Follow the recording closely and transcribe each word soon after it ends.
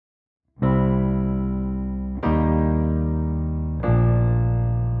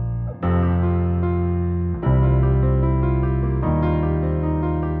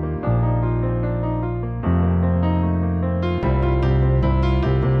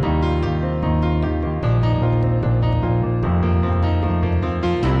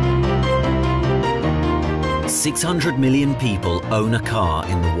600 million people own a car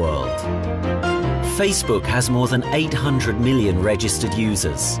in the world. Facebook has more than 800 million registered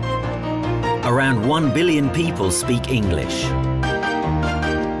users. Around 1 billion people speak English.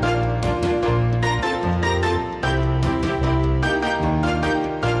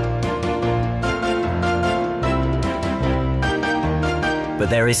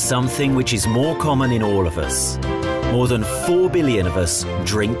 But there is something which is more common in all of us. More than 4 billion of us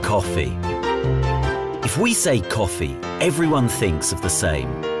drink coffee. If we say coffee, everyone thinks of the same.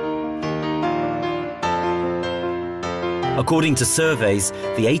 According to surveys,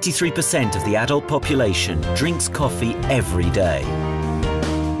 the 83% of the adult population drinks coffee every day.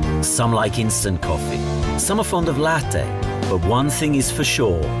 Some like instant coffee, some are fond of latte, but one thing is for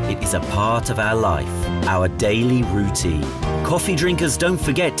sure, it is a part of our life, our daily routine. Coffee drinkers don't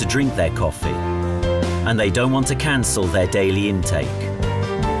forget to drink their coffee, and they don't want to cancel their daily intake.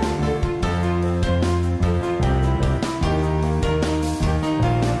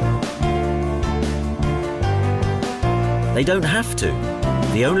 They don't have to.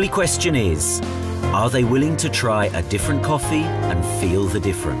 The only question is, are they willing to try a different coffee and feel the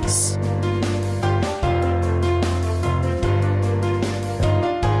difference?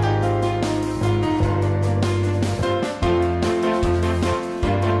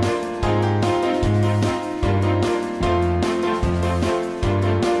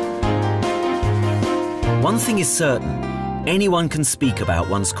 One thing is certain, anyone can speak about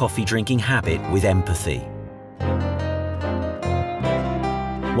one's coffee drinking habit with empathy.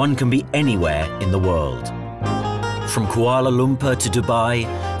 One can be anywhere in the world. From Kuala Lumpur to Dubai,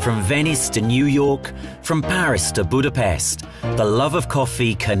 from Venice to New York, from Paris to Budapest, the love of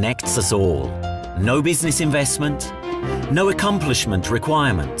coffee connects us all. No business investment, no accomplishment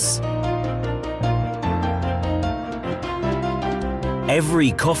requirements.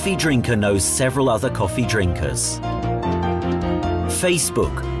 Every coffee drinker knows several other coffee drinkers.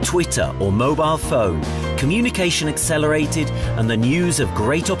 Facebook, Twitter or mobile phone, communication accelerated and the news of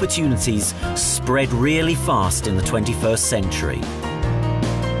great opportunities spread really fast in the 21st century.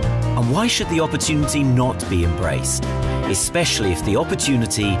 And why should the opportunity not be embraced, especially if the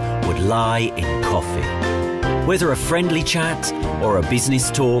opportunity would lie in coffee? Whether a friendly chat or a business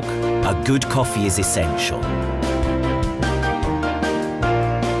talk, a good coffee is essential.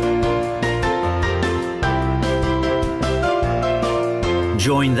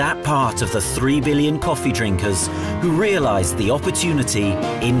 Join that part of the 3 billion coffee drinkers who realize the opportunity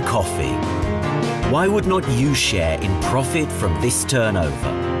in coffee. Why would not you share in profit from this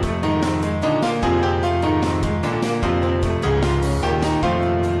turnover?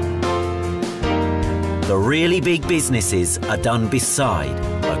 The really big businesses are done beside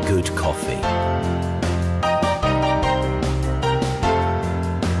a good coffee.